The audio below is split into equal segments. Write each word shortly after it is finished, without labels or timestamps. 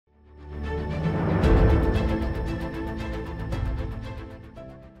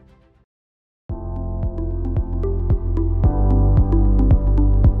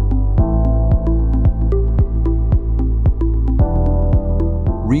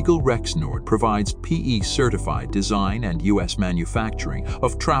Regal Rexnord provides PE-certified design and U.S. manufacturing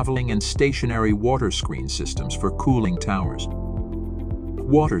of traveling and stationary water screen systems for cooling towers.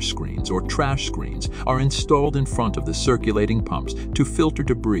 Water screens or trash screens are installed in front of the circulating pumps to filter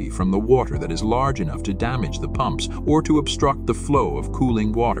debris from the water that is large enough to damage the pumps or to obstruct the flow of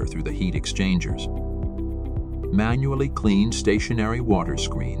cooling water through the heat exchangers. Manually cleaned stationary water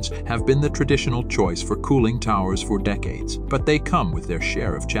screens have been the traditional choice for cooling towers for decades, but they come with their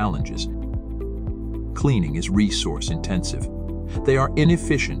share of challenges. Cleaning is resource-intensive. They are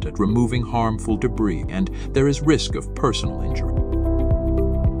inefficient at removing harmful debris, and there is risk of personal injury.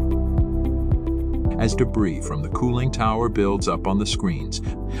 As debris from the cooling tower builds up on the screens,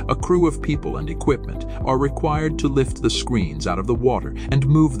 a crew of people and equipment are required to lift the screens out of the water and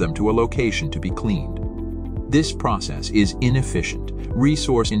move them to a location to be cleaned. This process is inefficient,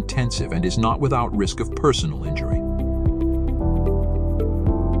 resource-intensive, and is not without risk of personal injury.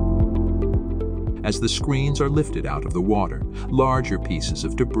 As the screens are lifted out of the water, larger pieces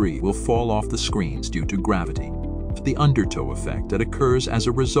of debris will fall off the screens due to gravity. The undertow effect that occurs as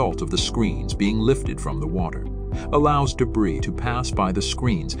a result of the screens being lifted from the water allows debris to pass by the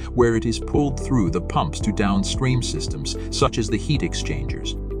screens where it is pulled through the pumps to downstream systems, such as the heat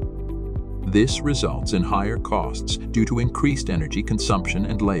exchangers. This results in higher costs due to increased energy consumption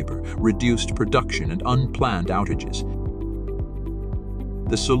and labor, reduced production, and unplanned outages.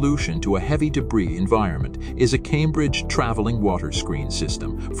 The solution to a heavy debris environment is a Cambridge traveling water screen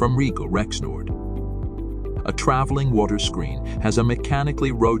system from Regal Rexnord. A traveling water screen has a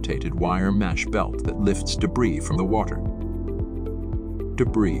mechanically rotated wire mesh belt that lifts debris from the water.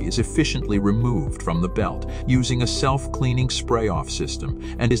 Debris is efficiently removed from the belt using a self-cleaning spray-off system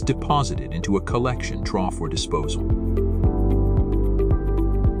and is deposited into a collection trough for disposal.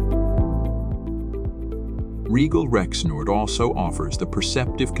 Regal Rexnord also offers the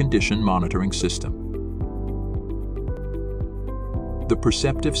Perceptiv condition monitoring system. The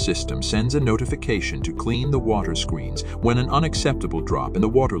Perceptiv system sends a notification to clean the water screens when an unacceptable drop in the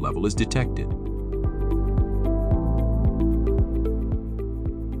water level is detected.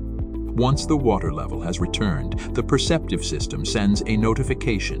 Once the water level has returned, the Perceptiv system sends a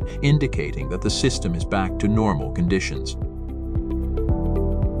notification indicating that the system is back to normal conditions.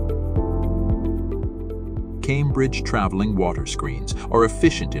 Cambridge traveling water screens are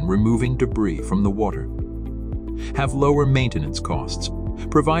efficient in removing debris from the water, have lower maintenance costs,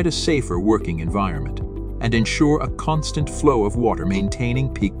 provide a safer working environment, and ensure a constant flow of water,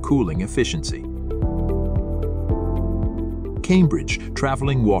 maintaining peak cooling efficiency. Cambridge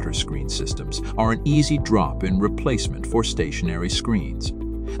traveling water screen systems are an easy drop-in replacement for stationary screens.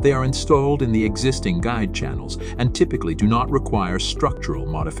 They are installed in the existing guide channels and typically do not require structural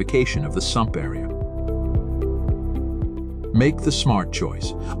modification of the sump area. Make the smart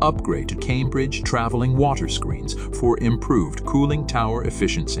choice. Upgrade to Cambridge traveling water screens for improved cooling tower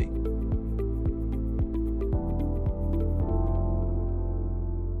efficiency.